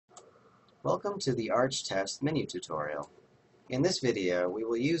Welcome to the Arch Test menu tutorial. In this video, we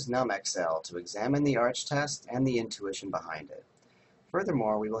will use NumXL to examine the arch test and the intuition behind it.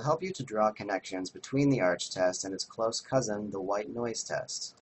 Furthermore, we will help you to draw connections between the arch test and its close cousin, the white noise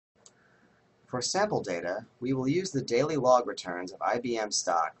test. For sample data, we will use the daily log returns of IBM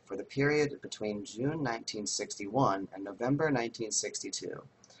stock for the period between June 1961 and November 1962.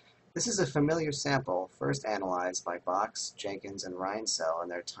 This is a familiar sample first analyzed by Box, Jenkins, and Reinsel in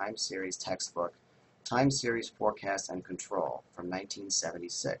their time series textbook, Time Series Forecast and Control, from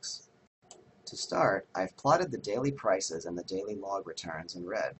 1976. To start, I've plotted the daily prices and the daily log returns in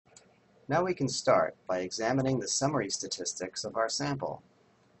red. Now we can start by examining the summary statistics of our sample.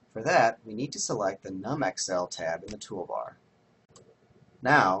 For that, we need to select the NumXL tab in the toolbar.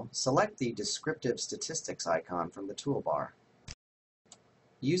 Now, select the Descriptive Statistics icon from the toolbar.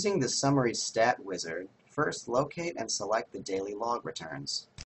 Using the Summary Stat wizard, first locate and select the daily log returns.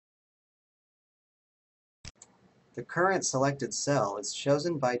 The current selected cell is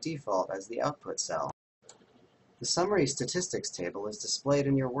chosen by default as the output cell. The Summary Statistics table is displayed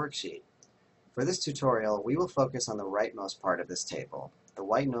in your worksheet. For this tutorial, we will focus on the rightmost part of this table, the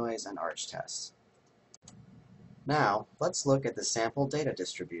white noise and arch tests. Now, let's look at the sample data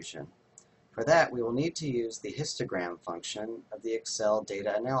distribution. For that, we will need to use the histogram function of the Excel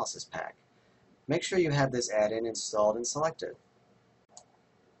data analysis pack. Make sure you have this add-in installed and selected.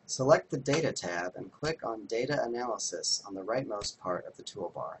 Select the Data tab and click on Data Analysis on the rightmost part of the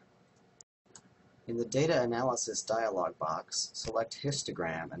toolbar. In the Data Analysis dialog box, select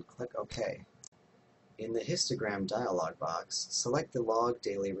Histogram and click OK. In the Histogram dialog box, select the Log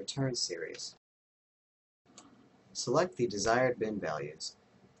Daily Return series. Select the desired bin values.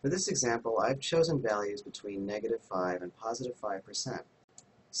 For this example, I've chosen values between -5 and +5%.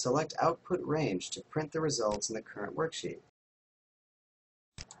 Select Output Range to print the results in the current worksheet.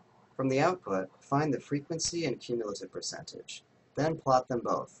 From the output, find the frequency and cumulative percentage. Then plot them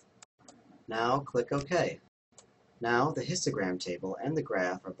both. Now click OK. Now the histogram table and the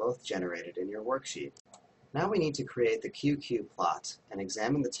graph are both generated in your worksheet. Now we need to create the QQ plot and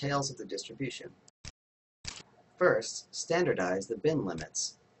examine the tails of the distribution. First, standardize the bin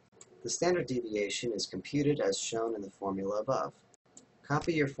limits. The standard deviation is computed as shown in the formula above.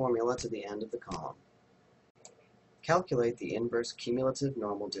 Copy your formula to the end of the column. Calculate the inverse cumulative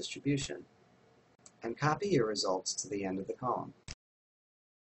normal distribution, and copy your results to the end of the column.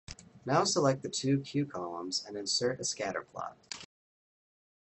 Now select the two Q columns and insert a scatter plot.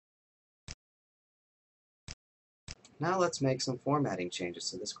 Now let's make some formatting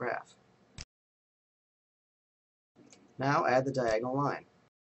changes to this graph. Now add the diagonal line.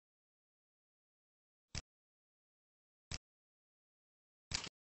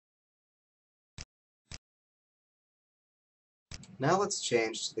 Now let's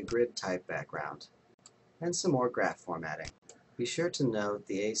change to the grid type background, and some more graph formatting. Be sure to note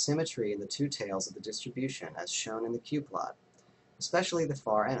the asymmetry in the two tails of the distribution as shown in the Q-plot, especially the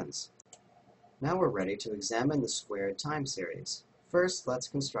far ends. Now we're ready to examine the squared time series. First, let's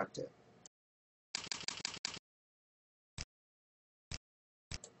construct it.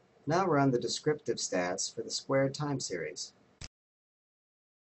 Now run the descriptive stats for the squared time series.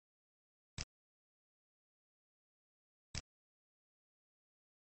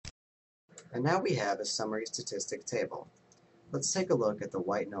 And now we have a summary statistic table. Let's take a look at the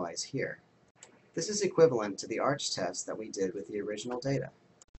white noise here. This is equivalent to the arch test that we did with the original data.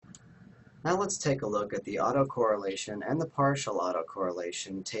 Now let's take a look at the autocorrelation and the partial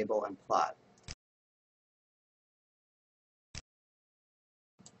autocorrelation table and plot.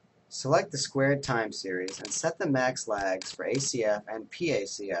 Select the squared time series and set the max lags for ACF and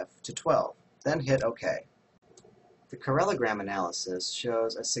PACF to 12, then hit OK. The parallelogram analysis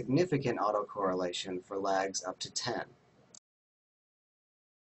shows a significant autocorrelation for lags up to 10.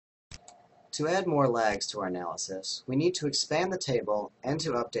 To add more lags to our analysis, we need to expand the table and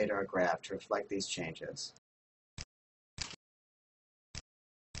to update our graph to reflect these changes.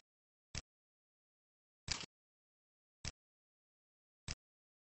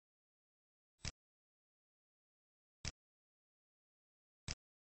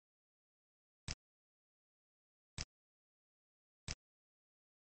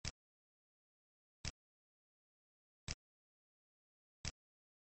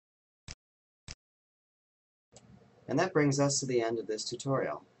 And that brings us to the end of this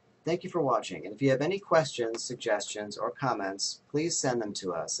tutorial. Thank you for watching, and if you have any questions, suggestions, or comments, please send them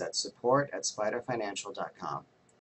to us at support@spiderfinancial.com.